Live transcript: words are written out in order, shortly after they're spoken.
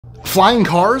Flying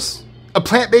cars? A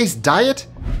plant-based diet?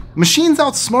 Machines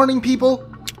outsmarting people?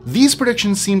 These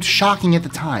predictions seemed shocking at the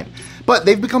time, but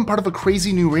they've become part of a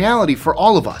crazy new reality for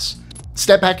all of us.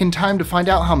 Step back in time to find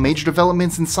out how major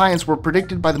developments in science were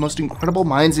predicted by the most incredible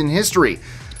minds in history.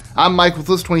 I'm Mike with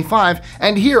List 25,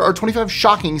 and here are 25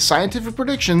 shocking scientific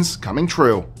predictions coming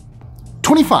true.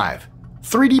 25.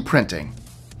 3D printing.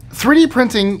 3D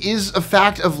printing is a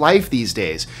fact of life these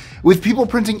days, with people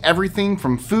printing everything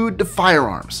from food to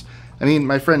firearms. I mean,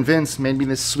 my friend Vince made me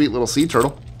this sweet little sea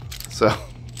turtle. So,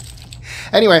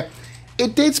 anyway,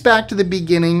 it dates back to the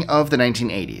beginning of the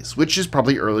 1980s, which is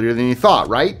probably earlier than you thought,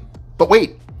 right? But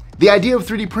wait, the idea of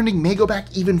 3D printing may go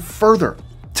back even further,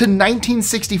 to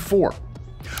 1964.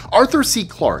 Arthur C.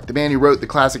 Clarke, the man who wrote the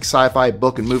classic sci-fi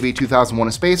book and movie 2001: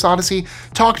 A Space Odyssey,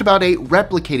 talked about a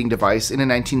replicating device in a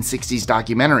 1960s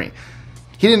documentary.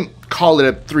 He didn't call it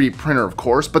a 3D printer, of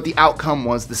course, but the outcome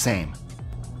was the same.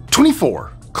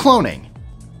 24. Cloning.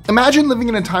 Imagine living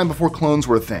in a time before clones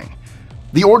were a thing.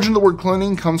 The origin of the word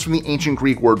cloning comes from the ancient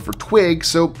Greek word for twig,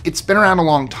 so it's been around a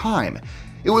long time.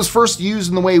 It was first used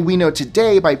in the way we know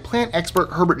today by plant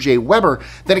expert Herbert J. Weber,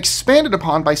 then expanded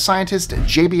upon by scientist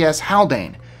J.B.S.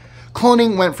 Haldane.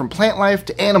 Cloning went from plant life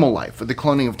to animal life, with the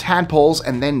cloning of tadpoles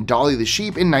and then Dolly the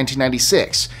sheep in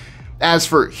 1996. As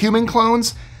for human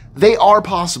clones, they are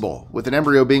possible, with an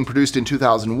embryo being produced in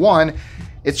 2001.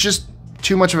 It's just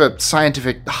too much of a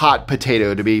scientific hot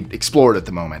potato to be explored at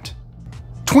the moment.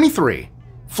 23.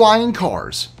 Flying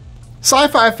cars.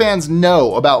 Sci-fi fans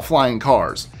know about flying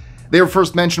cars. They were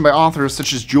first mentioned by authors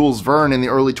such as Jules Verne in the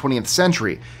early 20th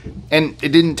century, and it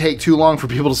didn't take too long for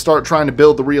people to start trying to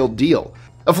build the real deal.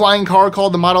 A flying car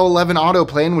called the Model 11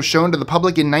 autoplane was shown to the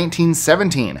public in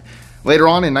 1917. Later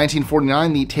on in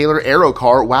 1949, the Taylor Aero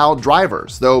car wowed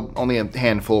drivers, though only a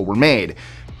handful were made.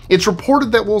 It's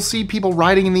reported that we'll see people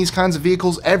riding in these kinds of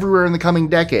vehicles everywhere in the coming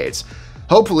decades.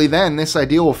 Hopefully then, this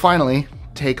idea will finally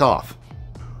take off.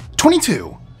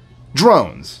 22.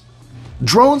 Drones.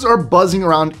 Drones are buzzing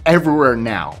around everywhere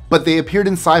now, but they appeared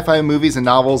in sci-fi movies and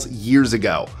novels years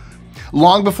ago.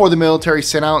 Long before the military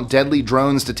sent out deadly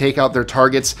drones to take out their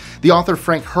targets, the author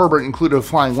Frank Herbert included a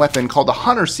flying weapon called the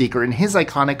Hunter Seeker in his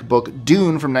iconic book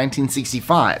Dune from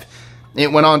 1965.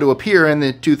 It went on to appear in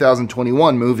the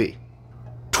 2021 movie.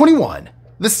 21.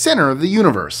 The center of the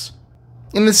universe.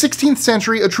 In the 16th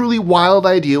century, a truly wild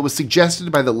idea was suggested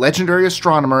by the legendary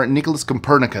astronomer Nicholas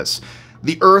Copernicus.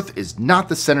 The Earth is not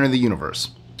the center of the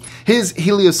universe. His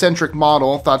heliocentric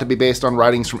model, thought to be based on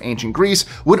writings from ancient Greece,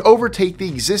 would overtake the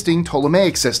existing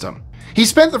Ptolemaic system. He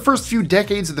spent the first few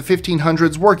decades of the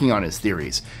 1500s working on his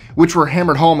theories, which were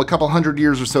hammered home a couple hundred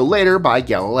years or so later by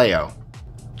Galileo.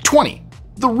 20.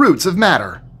 The roots of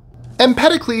matter.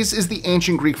 Empedocles is the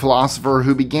ancient Greek philosopher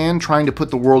who began trying to put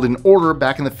the world in order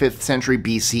back in the 5th century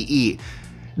BCE.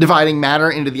 Dividing matter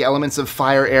into the elements of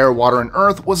fire, air, water, and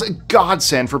earth was a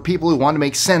godsend for people who wanted to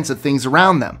make sense of things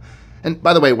around them. And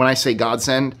by the way, when I say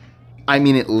godsend, I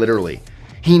mean it literally.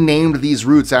 He named these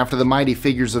roots after the mighty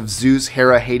figures of Zeus,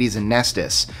 Hera, Hades, and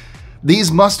Nestus.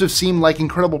 These must have seemed like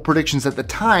incredible predictions at the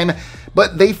time,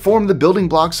 but they form the building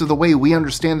blocks of the way we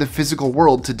understand the physical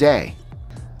world today.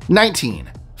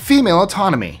 19. Female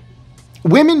autonomy.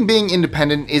 Women being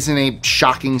independent isn't a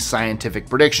shocking scientific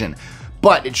prediction,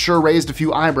 but it sure raised a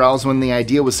few eyebrows when the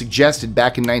idea was suggested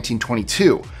back in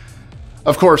 1922.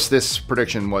 Of course, this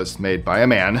prediction was made by a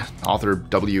man, author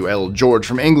W.L. George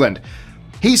from England.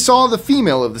 He saw the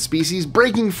female of the species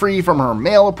breaking free from her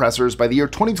male oppressors by the year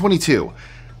 2022.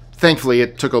 Thankfully,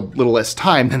 it took a little less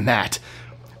time than that.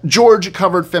 George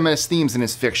covered feminist themes in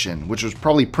his fiction, which was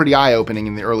probably pretty eye-opening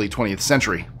in the early 20th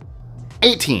century.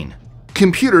 18.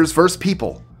 Computers versus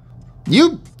people.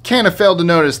 You can't have failed to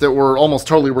notice that we're almost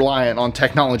totally reliant on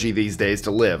technology these days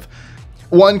to live.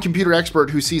 One computer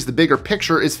expert who sees the bigger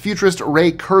picture is futurist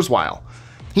Ray Kurzweil.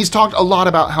 He's talked a lot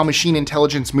about how machine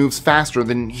intelligence moves faster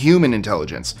than human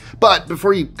intelligence, but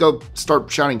before you go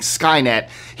start shouting Skynet,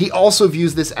 he also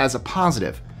views this as a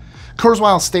positive.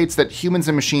 Kurzweil states that humans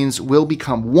and machines will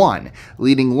become one,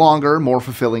 leading longer, more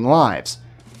fulfilling lives.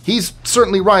 He's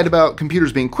certainly right about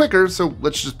computers being quicker, so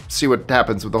let's just see what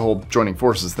happens with the whole joining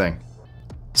forces thing.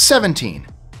 17.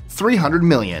 300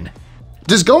 million.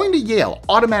 Does going to Yale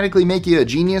automatically make you a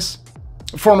genius?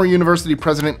 Former university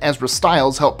president Ezra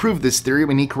Stiles helped prove this theory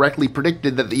when he correctly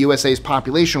predicted that the USA's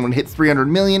population would hit 300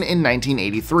 million in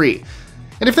 1983.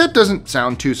 And if that doesn't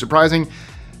sound too surprising,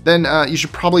 then you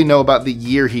should probably know about the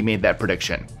year he made that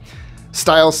prediction.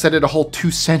 Stiles said it a whole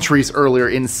 2 centuries earlier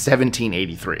in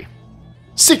 1783.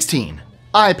 16.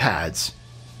 iPads.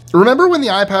 Remember when the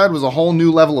iPad was a whole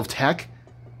new level of tech?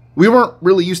 We weren't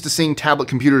really used to seeing tablet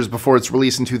computers before its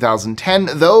release in 2010,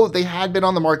 though they had been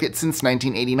on the market since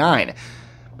 1989.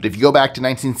 But if you go back to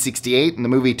 1968 in the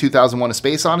movie 2001: A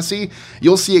Space Odyssey,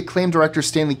 you'll see acclaimed director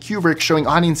Stanley Kubrick showing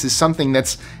audiences something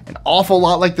that's an awful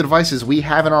lot like the devices we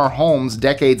have in our homes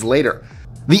decades later.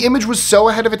 The image was so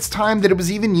ahead of its time that it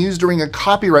was even used during a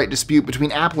copyright dispute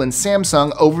between Apple and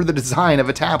Samsung over the design of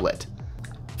a tablet.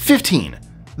 15.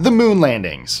 The Moon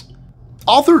Landings.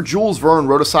 Author Jules Verne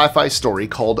wrote a sci-fi story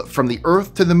called From the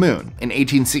Earth to the Moon in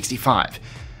 1865.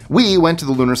 We went to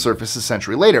the lunar surface a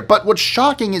century later, but what's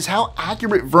shocking is how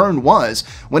accurate Verne was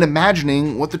when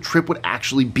imagining what the trip would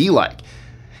actually be like.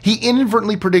 He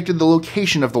inadvertently predicted the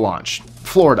location of the launch,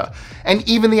 Florida, and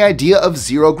even the idea of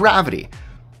zero gravity.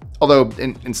 Although,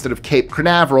 instead of Cape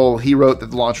Canaveral, he wrote that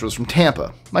the launch was from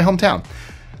Tampa, my hometown.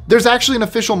 There's actually an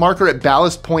official marker at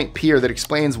Ballast Point Pier that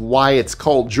explains why it's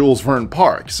called Jules Verne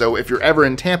Park, so if you're ever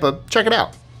in Tampa, check it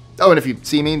out. Oh, and if you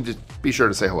see me, just be sure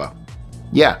to say hello.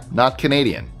 Yeah, not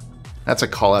Canadian. That's a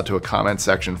call out to a comment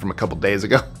section from a couple days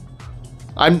ago.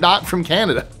 I'm not from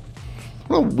Canada.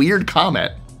 What a weird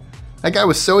comment. That guy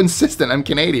was so insistent I'm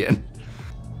Canadian.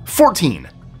 14.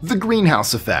 The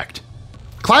greenhouse effect.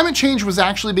 Climate change was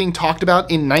actually being talked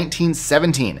about in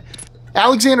 1917.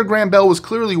 Alexander Graham Bell was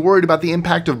clearly worried about the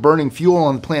impact of burning fuel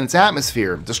on the planet's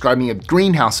atmosphere, describing a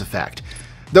greenhouse effect,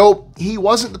 though he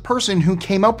wasn't the person who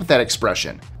came up with that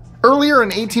expression. Earlier in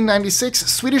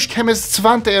 1896, Swedish chemist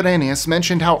Svante Arrhenius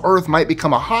mentioned how Earth might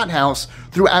become a hothouse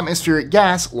through atmospheric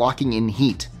gas locking in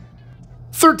heat.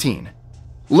 13.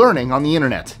 Learning on the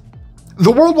internet.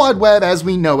 The World Wide Web as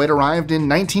we know it arrived in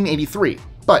 1983,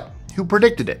 but who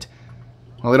predicted it?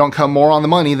 Well, they don't come more on the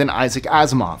money than Isaac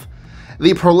Asimov.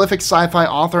 The prolific sci-fi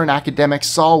author and academic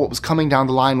saw what was coming down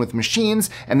the line with machines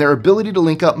and their ability to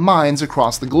link up minds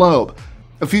across the globe.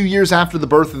 A few years after the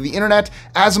birth of the internet,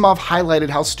 Asimov highlighted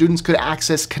how students could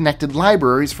access connected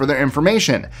libraries for their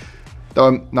information, though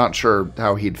I'm not sure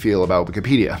how he'd feel about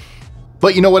Wikipedia.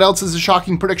 But you know what else is a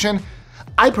shocking prediction?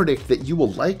 I predict that you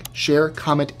will like, share,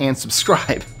 comment, and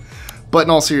subscribe. But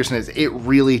in all seriousness, it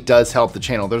really does help the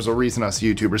channel. There's a reason us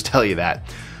YouTubers tell you that.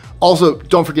 Also,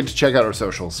 don't forget to check out our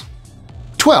socials.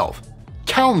 12.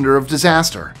 Calendar of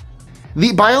Disaster.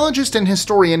 The biologist and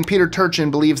historian Peter Turchin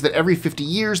believes that every 50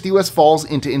 years the US falls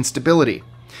into instability.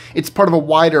 It's part of a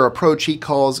wider approach he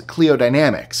calls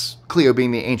cliodynamics, Clio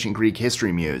being the ancient Greek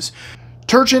history muse.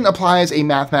 Turchin applies a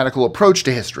mathematical approach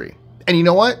to history. And you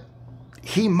know what?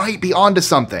 He might be onto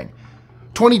something.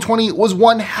 2020 was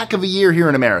one heck of a year here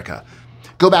in America.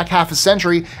 Go back half a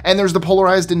century and there's the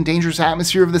polarized and dangerous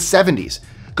atmosphere of the 70s.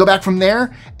 Go back from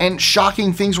there, and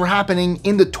shocking things were happening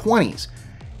in the 20s.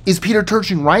 Is Peter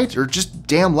Turchin right, or just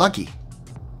damn lucky?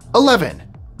 11.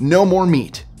 No more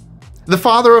meat. The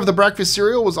father of the breakfast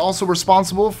cereal was also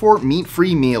responsible for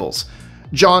meat-free meals.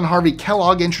 John Harvey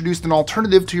Kellogg introduced an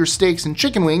alternative to your steaks and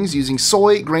chicken wings using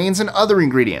soy, grains, and other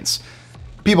ingredients.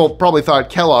 People probably thought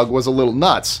Kellogg was a little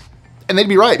nuts. And they'd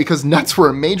be right, because nuts were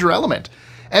a major element.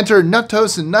 Enter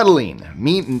Nuctose and Nuttolene,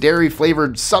 meat and dairy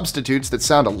flavored substitutes that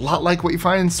sound a lot like what you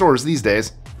find in stores these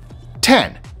days.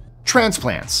 10.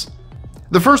 Transplants.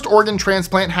 The first organ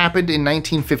transplant happened in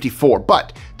 1954,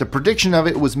 but the prediction of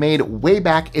it was made way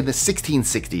back in the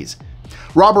 1660s.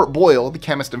 Robert Boyle, the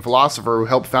chemist and philosopher who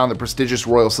helped found the prestigious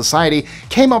Royal Society,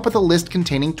 came up with a list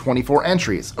containing 24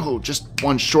 entries. Oh, just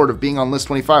one short of being on list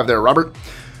 25 there, Robert.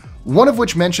 One of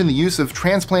which mentioned the use of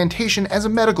transplantation as a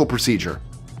medical procedure.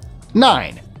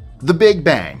 9. The Big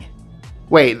Bang.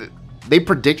 Wait, they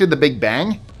predicted the Big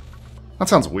Bang? That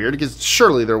sounds weird, because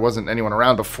surely there wasn't anyone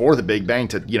around before the Big Bang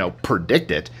to,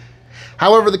 predict it.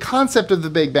 However, the concept of the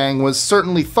Big Bang was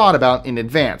certainly thought about in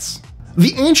advance.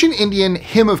 The ancient Indian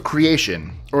Hymn of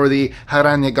Creation, or the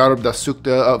Hiranyagarbha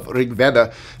Sukta of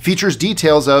Rigveda, features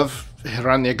details of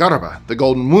Hiranyagarbha, the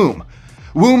golden womb.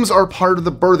 Wombs are part of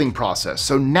the birthing process,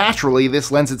 so naturally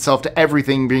this lends itself to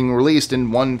everything being released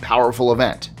in one powerful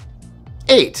event.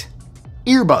 8.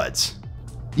 Earbuds.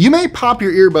 You may pop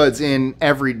your earbuds in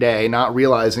every day, not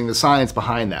realizing the science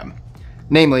behind them,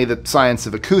 namely the science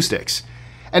of acoustics.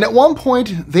 And at one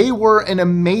point, they were an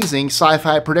amazing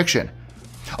sci-fi prediction.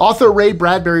 Author Ray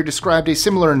Bradbury described a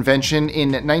similar invention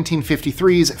in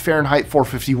 1953's Fahrenheit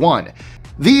 451.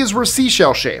 These were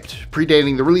seashell-shaped,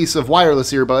 predating the release of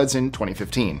wireless earbuds in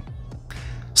 2015.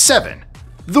 7.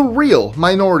 The Real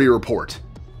Minority Report.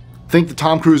 Think the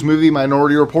Tom Cruise movie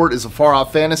Minority Report is a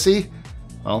far-off fantasy?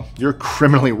 Well, you're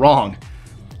criminally wrong.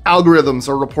 Algorithms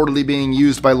are reportedly being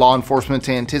used by law enforcement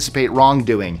to anticipate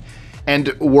wrongdoing, and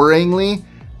worryingly,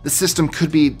 the system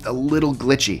could be a little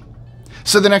glitchy.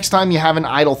 So the next time you have an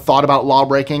idle thought about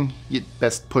lawbreaking, you'd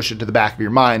best push it to the back of your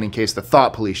mind in case the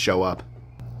thought police show up.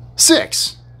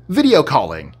 6. Video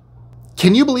calling.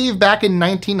 Can you believe back in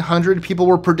 1900 people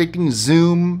were predicting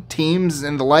Zoom, Teams,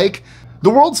 and the like? The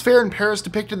World's Fair in Paris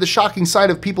depicted the shocking sight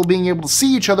of people being able to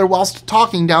see each other whilst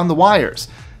talking down the wires.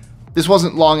 This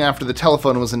wasn't long after the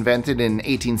telephone was invented in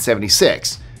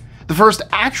 1876. The first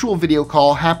actual video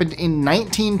call happened in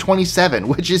 1927,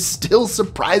 which is still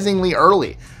surprisingly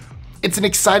early. It's an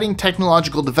exciting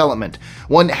technological development,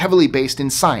 one heavily based in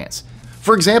science.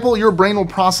 For example, your brain will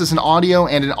process an audio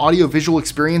and an audio-visual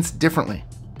experience differently.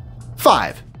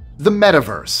 5. The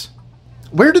Metaverse.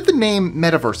 Where did the name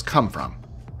Metaverse come from?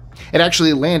 It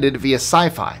actually landed via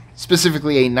sci-fi,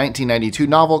 specifically a 1992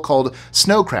 novel called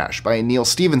Snow Crash by Neil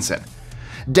Stephenson.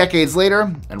 Decades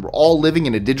later, and we're all living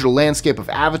in a digital landscape of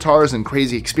avatars and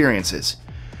crazy experiences.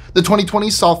 The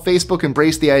 2020s saw Facebook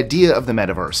embrace the idea of the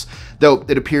metaverse, though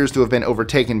it appears to have been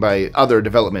overtaken by other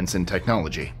developments in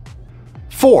technology.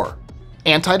 4.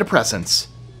 Antidepressants.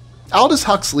 Aldous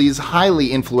Huxley's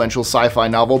highly influential sci-fi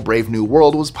novel Brave New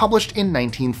World was published in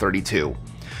 1932.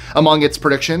 Among its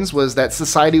predictions was that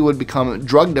society would become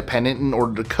drug-dependent in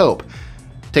order to cope.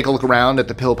 Take a look around at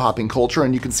the pill-popping culture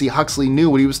and you can see Huxley knew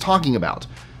what he was talking about.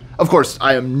 Of course,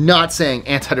 I am not saying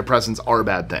antidepressants are a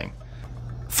bad thing.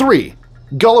 3.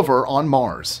 Gulliver on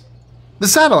Mars. The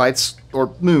satellites,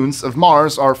 or moons, of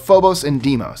Mars are Phobos and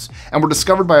Deimos, and were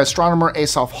discovered by astronomer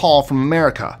Asaph Hall from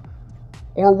America.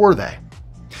 Or were they?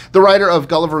 The writer of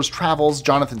Gulliver's Travels,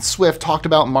 Jonathan Swift, talked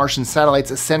about Martian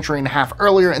satellites a century and a half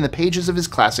earlier in the pages of his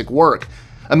classic work.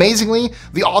 Amazingly,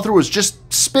 the author was just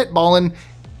spitballing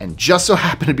and just so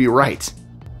happened to be right.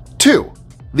 2.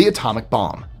 The atomic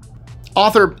bomb.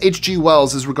 Author H.G.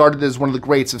 Wells is regarded as one of the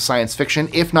greats of science fiction,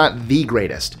 if not the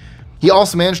greatest. He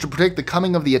also managed to predict the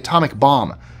coming of the atomic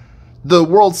bomb. The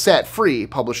World Set Free,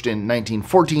 published in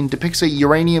 1914, depicts a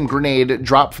uranium grenade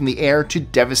dropped from the air to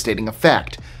devastating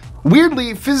effect.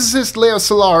 Weirdly, physicist Leo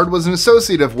Szilard was an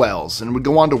associate of Wells and would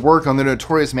go on to work on the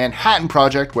notorious Manhattan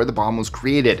Project where the bomb was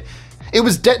created. It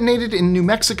was detonated in New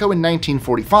Mexico in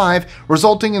 1945,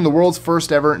 resulting in the world's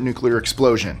first ever nuclear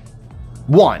explosion.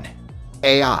 1.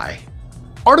 AI.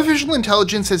 Artificial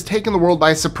intelligence has taken the world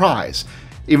by surprise,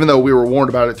 even though we were warned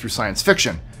about it through science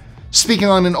fiction. Speaking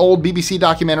on an old BBC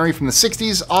documentary from the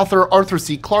 60s, author Arthur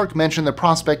C. Clarke mentioned the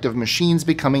prospect of machines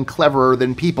becoming cleverer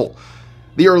than people.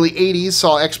 The early 80s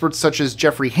saw experts such as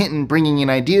Geoffrey Hinton bringing in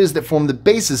ideas that formed the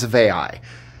basis of AI.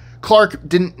 Clarke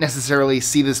didn't necessarily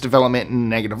see this development in a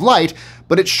negative light,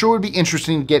 but it sure would be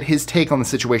interesting to get his take on the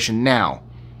situation now.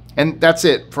 And that's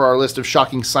it for our list of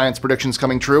shocking science predictions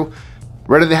coming true.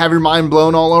 Ready to have your mind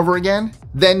blown all over again?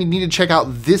 Then you need to check out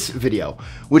this video,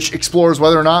 which explores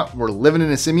whether or not we're living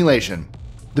in a simulation.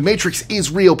 The Matrix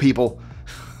is real, people.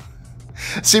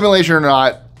 Simulation or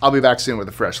not, I'll be back soon with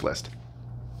a fresh list.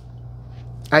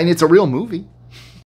 And it's a real movie.